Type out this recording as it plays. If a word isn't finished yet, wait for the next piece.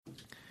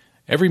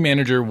Every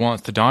manager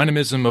wants the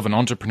dynamism of an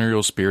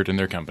entrepreneurial spirit in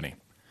their company.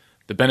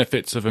 The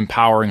benefits of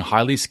empowering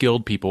highly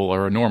skilled people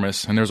are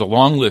enormous, and there's a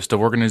long list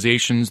of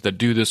organizations that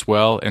do this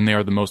well, and they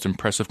are the most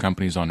impressive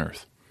companies on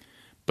earth.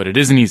 But it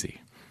isn't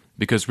easy,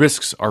 because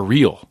risks are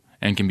real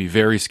and can be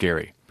very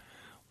scary.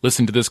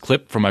 Listen to this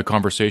clip from my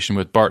conversation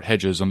with Bart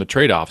Hedges on the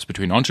trade-offs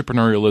between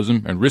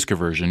entrepreneurialism and risk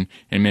aversion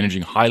in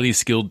managing highly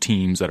skilled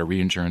teams at a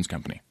reinsurance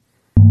company.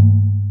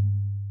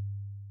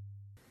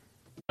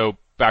 So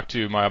back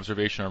to my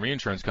observation on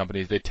reinsurance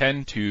companies, they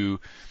tend to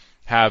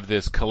have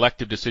this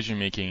collective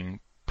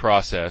decision-making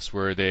process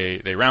where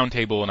they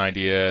roundtable an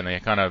idea and they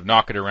kind of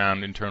knock it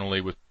around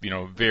internally with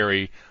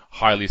very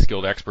highly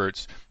skilled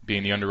experts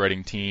being the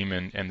underwriting team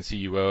and the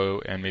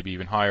CEO and maybe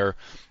even higher,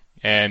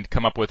 and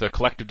come up with a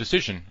collective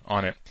decision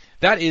on it.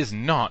 That is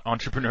not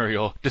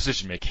entrepreneurial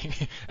decision making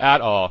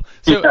at all.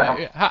 So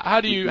how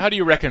do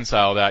you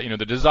reconcile that?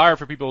 The desire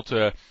for people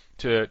to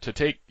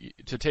take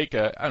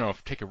a, I don't know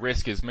if take a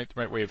risk is the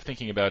right way of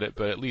thinking about it,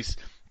 but at least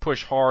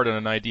push hard on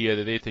an idea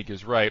that they think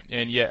is right.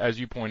 And yet, as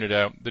you pointed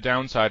out, the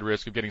downside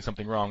risk of getting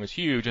something wrong is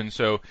huge. And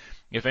so,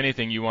 if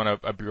anything, you want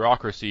a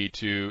bureaucracy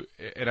to,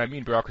 and I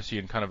mean bureaucracy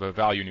in kind of a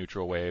value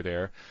neutral way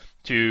there,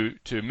 to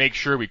make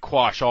sure we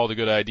quash all the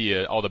good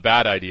ideas, all the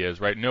bad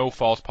ideas, right? No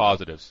false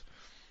positives.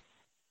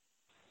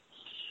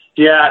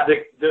 Yeah,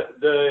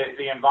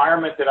 the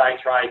environment that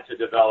I tried to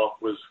develop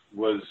was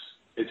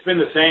it's been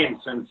the same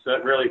since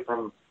really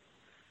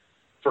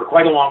for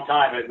quite a long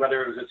time,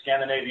 whether it was at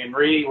Scandinavian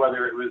Re,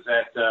 whether it was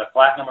at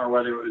Platinum, or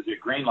whether it was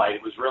at Greenlight.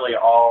 It was really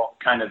all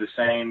kind of the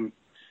same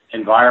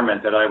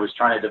environment that I was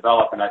trying to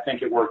develop, and I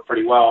think it worked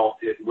pretty well,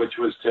 which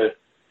was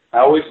I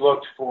always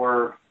looked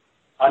for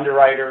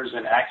underwriters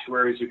and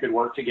actuaries who could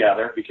work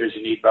together, because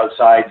you need both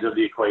sides of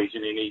the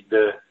equation. You need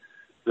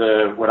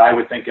the what I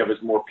would think of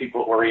as more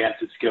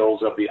people-oriented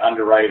skills of the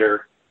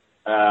underwriter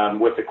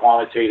with the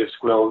quantitative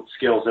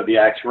skills of the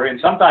actuary. And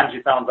sometimes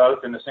you found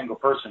both in a single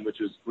person,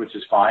 which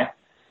is fine.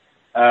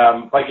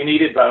 But you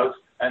needed both.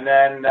 And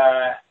then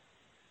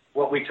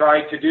what we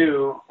tried to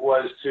do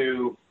was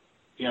to,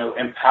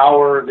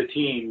 empower the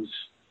teams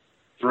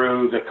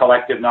through the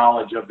collective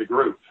knowledge of the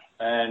group.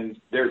 And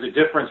there's a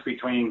difference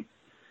between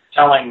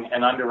telling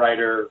an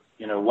underwriter,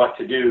 what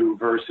to do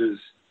versus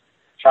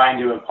trying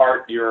to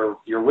impart your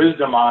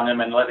wisdom on them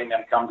and letting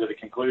them come to the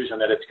conclusion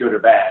that it's good or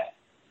bad.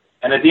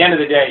 And at the end of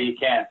the day,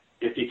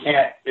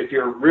 if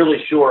you're really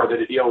sure that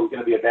a deal is going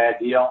to be a bad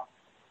deal,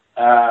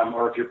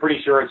 or if you're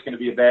pretty sure it's going to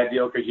be a bad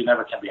deal, because you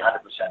never can be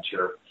 100%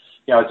 sure,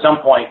 at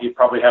some point you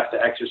probably have to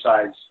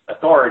exercise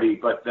authority.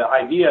 But the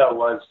idea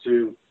was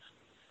to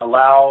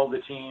allow the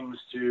teams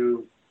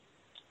to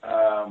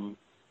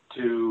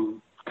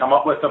come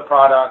up with a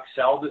product,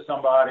 sell to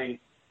somebody,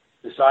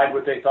 decide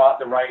what they thought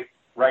the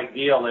right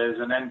deal is,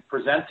 and then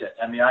present it.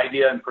 And the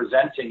idea in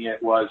presenting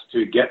it was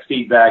to get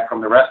feedback from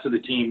the rest of the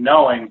team,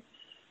 knowing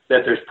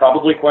that there's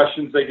probably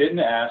questions they didn't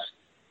ask.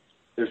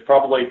 There's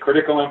probably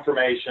critical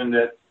information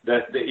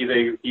that they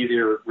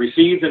either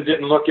received and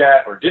didn't look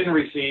at, or didn't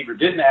receive or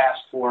didn't ask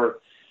for.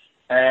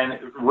 And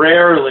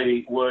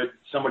rarely would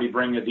somebody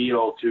bring a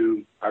deal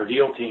to our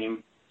deal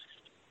team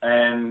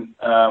and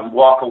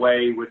walk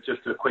away with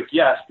just a quick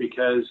yes,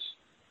 because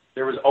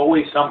there was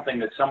always something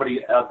that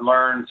somebody had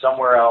learned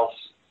somewhere else,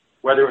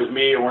 whether it was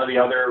me or one of the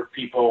other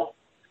people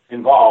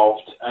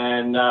involved.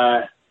 And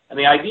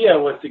the idea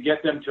was to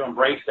get them to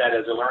embrace that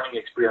as a learning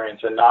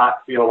experience and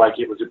not feel like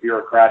it was a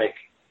bureaucratic,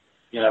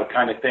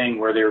 kind of thing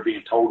where they were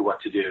being told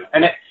what to do.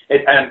 And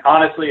and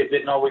honestly, it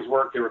didn't always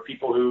work. There were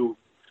people who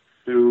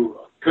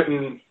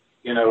couldn't,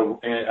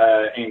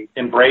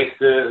 embrace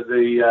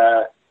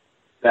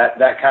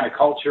that kind of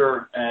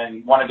culture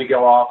and wanted to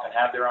go off and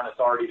have their own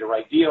authority to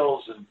write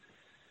deals.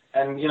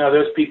 And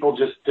those people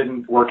just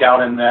didn't work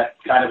out in that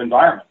kind of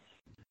environment.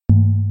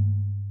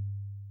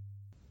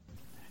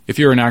 If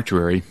you're an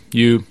actuary,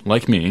 you,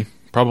 like me,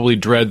 probably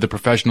dread the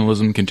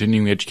professionalism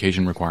continuing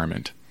education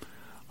requirement.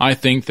 I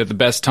think that the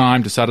best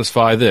time to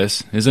satisfy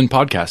this is in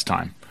podcast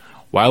time,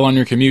 while on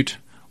your commute,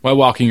 while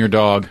walking your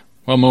dog,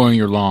 while mowing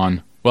your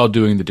lawn, while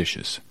doing the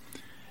dishes.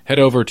 Head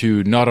over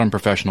to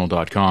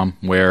notunprofessional.com,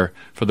 where,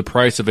 for the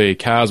price of a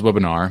CAS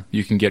webinar,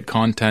 you can get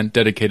content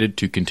dedicated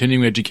to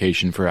continuing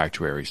education for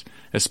actuaries,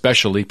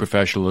 especially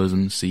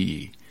Professionalism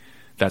CE.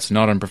 That's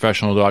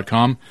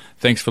notunprofessional.com.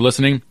 Thanks for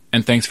listening,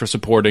 and thanks for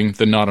supporting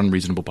the Not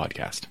Unreasonable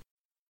podcast.